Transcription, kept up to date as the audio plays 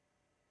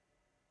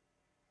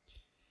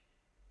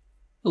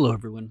Hello,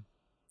 everyone.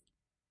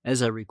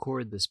 As I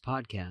record this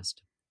podcast,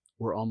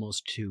 we're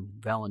almost to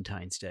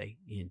Valentine's Day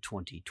in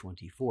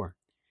 2024.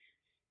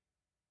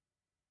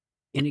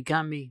 And it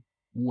got me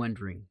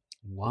wondering,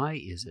 why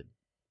is it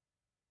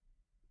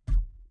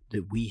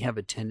that we have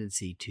a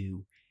tendency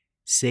to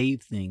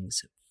save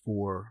things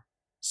for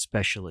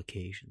special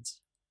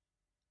occasions?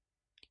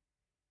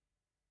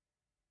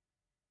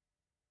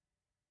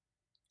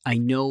 I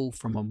know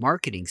from a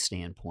marketing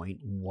standpoint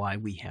why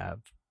we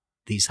have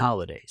these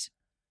holidays.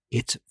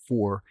 It's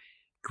for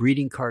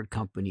greeting card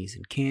companies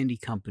and candy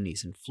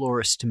companies and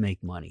florists to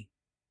make money.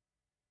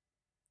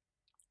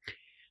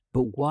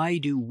 But why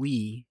do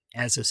we,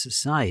 as a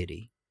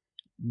society,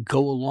 go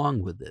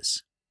along with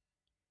this?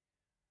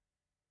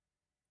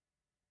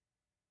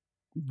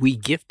 We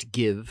gift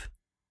give,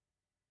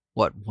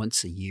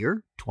 once a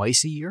year,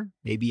 twice a year,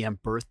 maybe on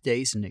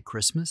birthdays and at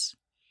Christmas.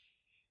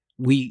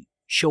 We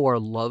show our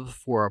love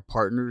for our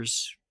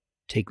partners,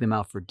 take them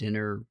out for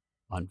dinner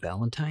on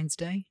Valentine's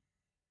Day,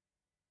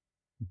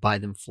 buy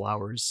them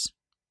flowers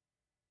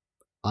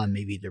on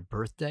maybe their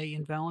birthday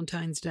and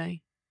Valentine's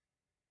Day.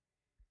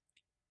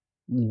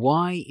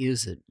 Why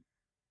is it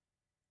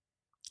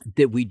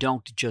that we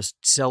don't just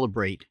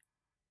celebrate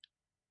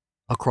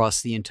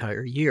across the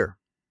entire year?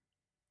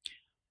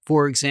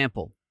 For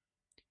example,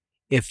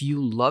 if you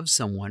love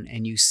someone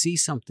and you see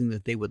something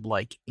that they would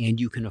like and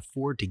you can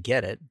afford to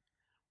get it,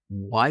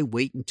 why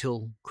wait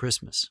until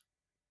Christmas?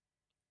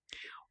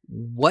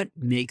 What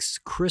makes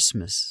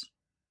Christmas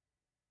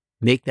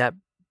make that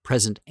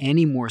present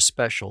any more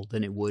special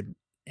than it would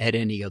at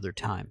any other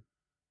time?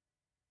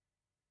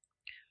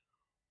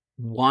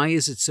 Why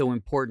is it so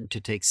important to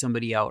take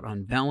somebody out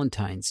on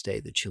Valentine's Day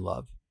that you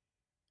love?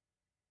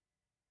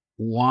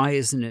 Why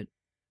isn't it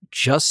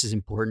just as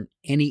important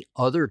any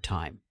other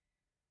time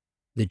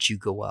that you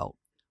go out?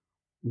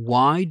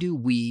 Why do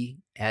we,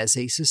 as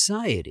a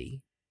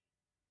society,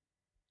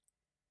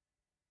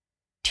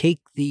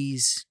 take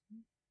these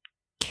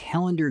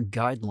calendar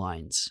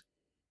guidelines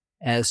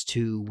as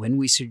to when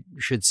we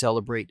should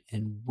celebrate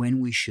and when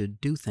we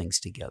should do things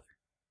together?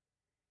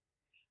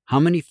 How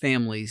many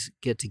families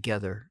get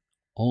together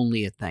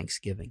only at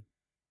Thanksgiving?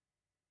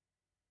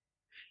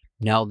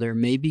 Now, there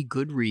may be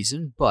good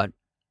reason, but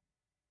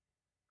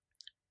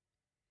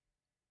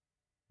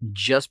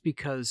just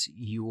because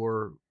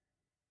you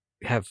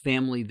have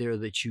family there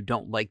that you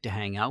don't like to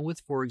hang out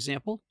with, for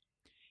example,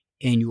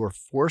 and you are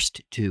forced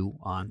to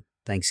on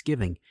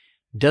Thanksgiving,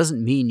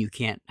 doesn't mean you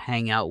can't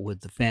hang out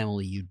with the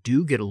family you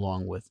do get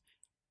along with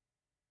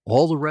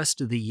all the rest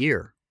of the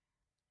year.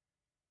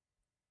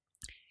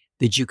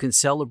 That you can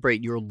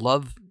celebrate your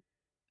love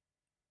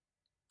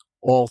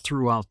all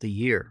throughout the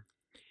year.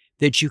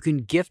 That you can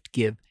gift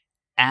give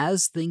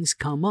as things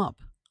come up,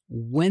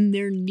 when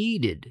they're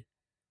needed,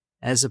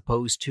 as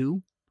opposed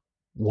to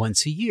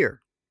once a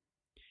year.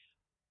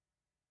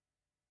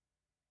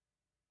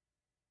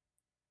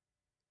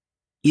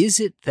 Is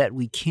it that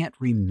we can't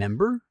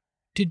remember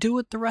to do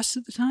it the rest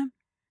of the time?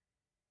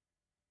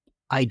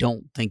 I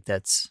don't think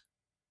that's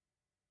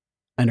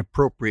an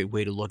appropriate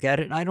way to look at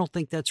it, and I don't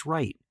think that's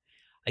right.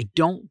 I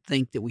don't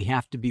think that we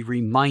have to be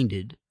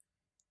reminded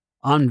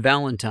on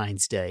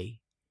Valentine's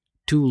Day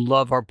to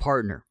love our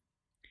partner.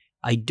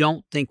 I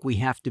don't think we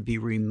have to be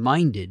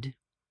reminded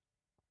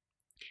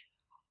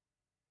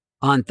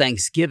on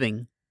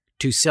Thanksgiving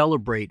to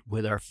celebrate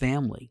with our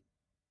family.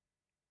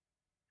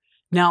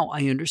 Now,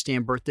 I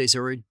understand birthdays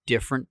are a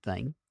different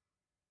thing,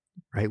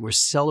 right? We're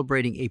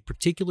celebrating a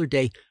particular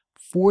day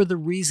for the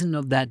reason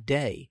of that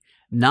day,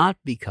 not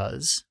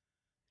because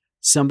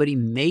somebody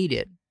made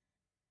it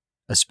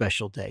a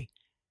special day,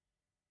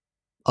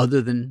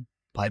 other than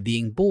by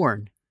being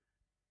born.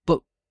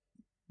 But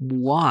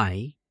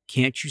why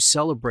can't you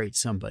celebrate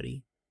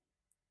somebody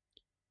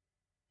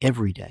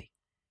every day?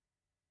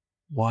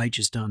 Why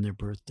just on their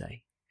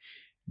birthday?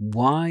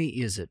 Why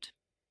is it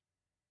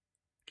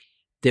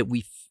that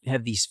we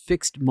have these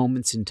fixed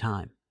moments in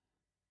time?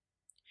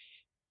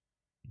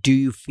 Do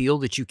you feel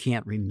that you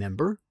can't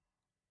remember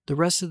the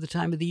rest of the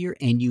time of the year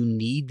and you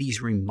need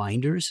these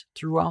reminders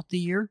throughout the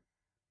year?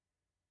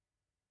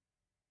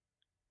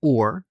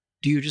 Or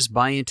do you just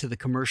buy into the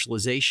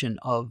commercialization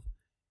of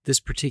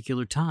this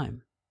particular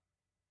time?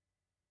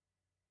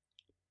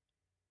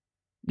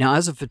 Now,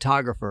 as a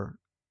photographer,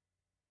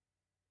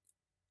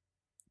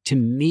 to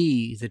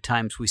me, the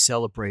times we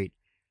celebrate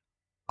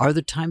are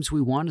the times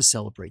we want to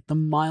celebrate, the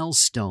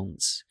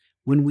milestones,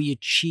 when we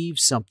achieve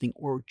something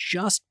or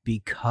just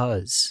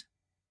because.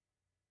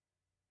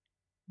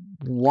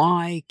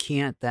 Why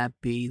can't that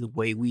be the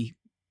way we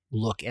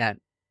look at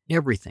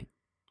everything?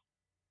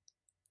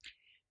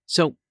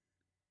 So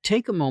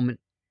take a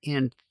moment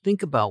and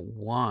think about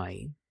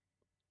why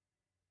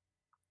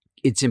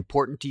it's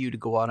important to you to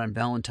go out on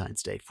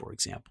Valentine's Day, for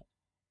example.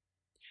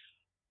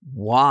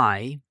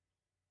 Why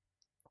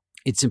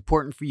it's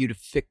important for you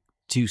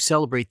to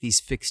celebrate these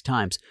fixed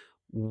times.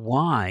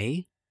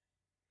 Why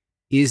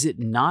is it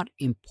not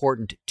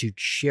important to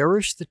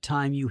cherish the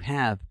time you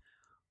have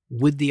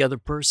with the other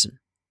person?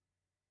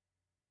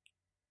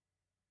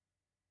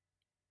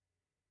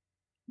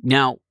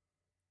 Now,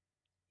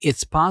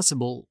 it's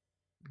possible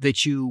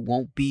that you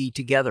won't be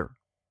together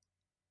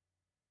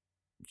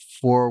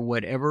for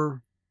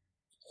whatever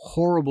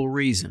horrible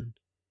reason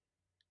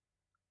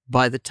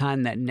by the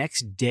time that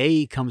next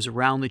day comes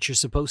around that you're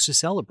supposed to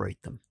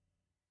celebrate them.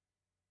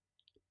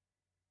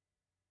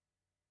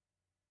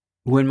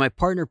 When my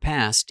partner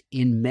passed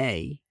in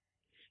May,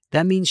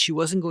 that means she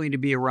wasn't going to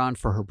be around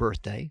for her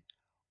birthday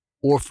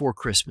or for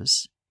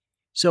Christmas.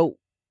 So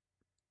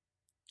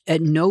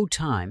at no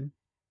time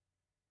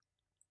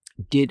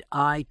did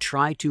I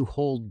try to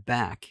hold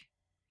back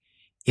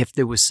if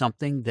there was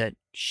something that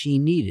she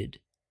needed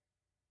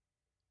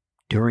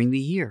during the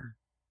year.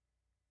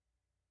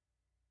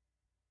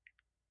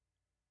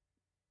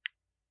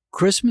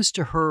 Christmas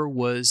to her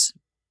was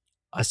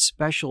a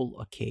special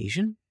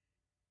occasion,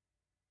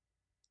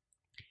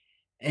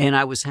 and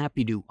I was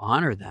happy to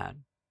honor that.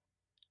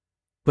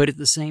 But at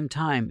the same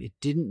time, it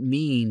didn't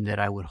mean that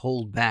I would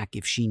hold back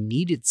if she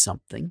needed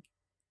something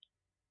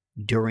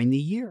during the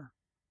year.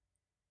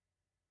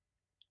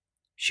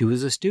 She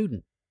was a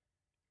student.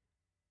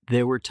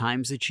 There were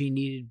times that she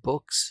needed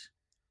books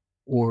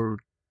or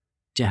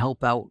to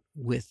help out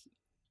with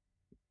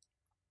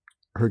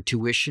her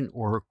tuition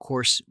or her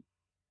course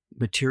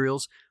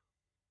materials,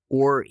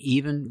 or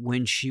even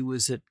when she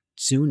was at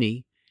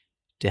SUNY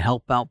to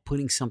help out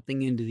putting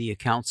something into the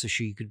account so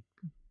she could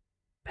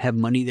have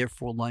money there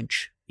for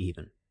lunch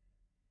even.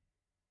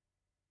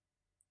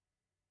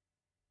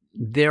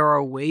 There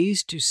are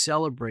ways to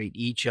celebrate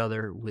each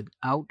other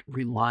without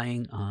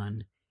relying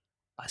on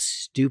a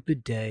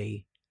stupid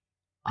day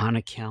on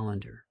a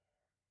calendar.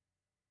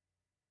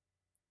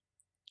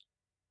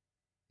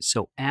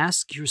 So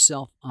ask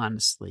yourself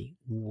honestly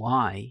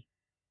why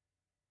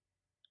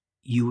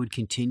you would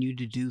continue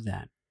to do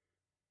that.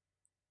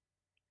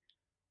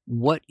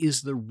 What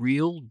is the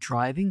real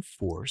driving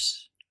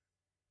force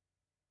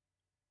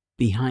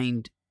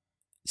behind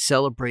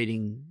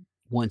celebrating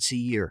once a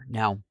year?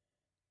 Now,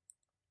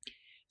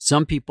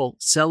 some people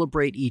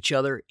celebrate each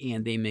other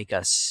and they make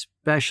a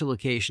special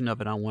occasion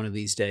of it on one of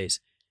these days.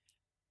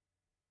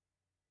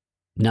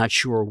 Not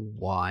sure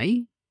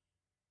why.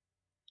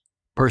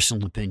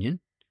 Personal opinion.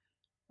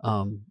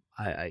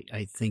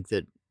 I think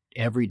that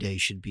every day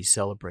should be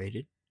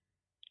celebrated.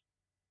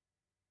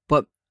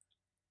 But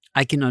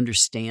I can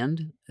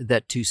understand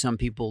that to some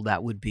people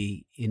that would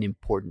be an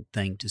important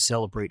thing to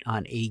celebrate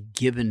on a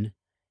given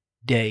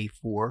day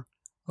for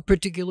a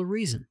particular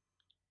reason.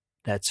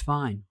 That's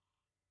fine.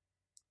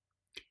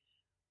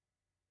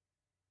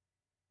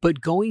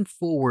 But going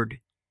forward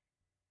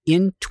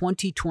in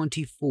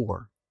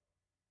 2024,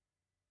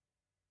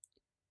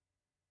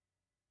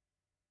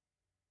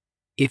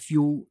 if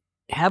you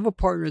have a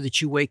partner that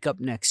you wake up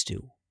next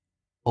to,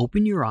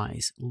 open your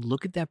eyes,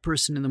 look at that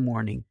person in the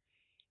morning,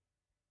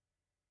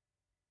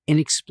 and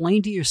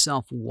explain to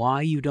yourself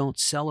why you don't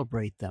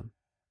celebrate them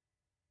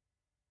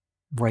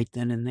right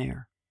then and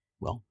there.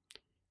 Well,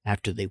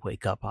 after they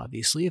wake up,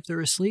 obviously. If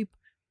they're asleep,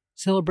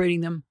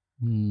 celebrating them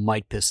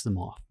might piss them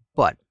off.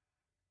 But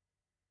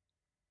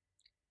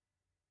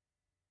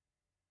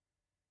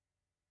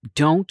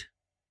don't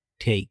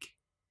take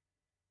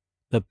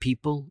the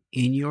people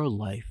in your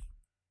life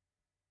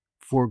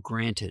for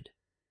granted.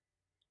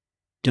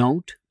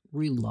 Don't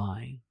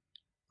rely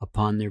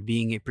upon there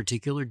being a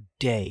particular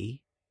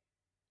day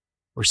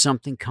or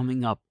something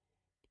coming up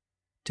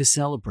to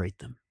celebrate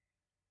them.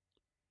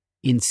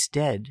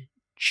 Instead,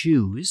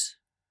 choose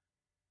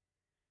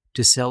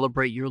to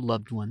celebrate your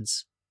loved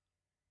ones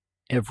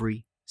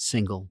every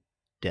single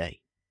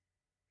day.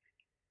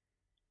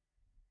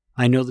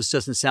 I know this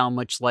doesn't sound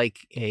much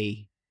like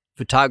a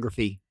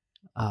photography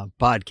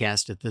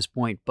podcast at this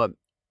point, but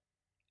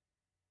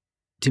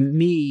to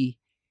me,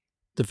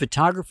 the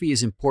photography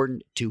is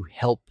important to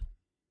help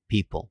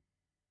people.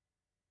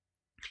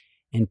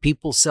 And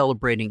people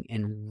celebrating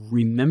and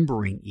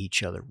remembering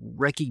each other,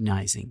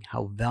 recognizing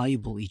how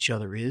valuable each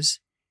other is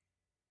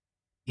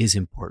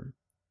important.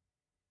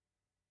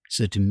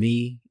 So to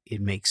me,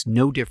 it makes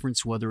no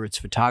difference whether it's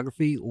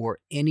photography or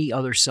any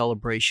other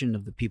celebration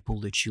of the people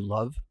that you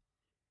love.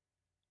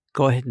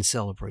 Go ahead and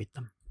celebrate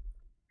them.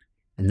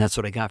 And that's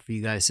what I got for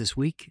you guys this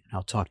week. And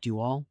I'll talk to you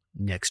all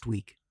next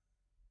week.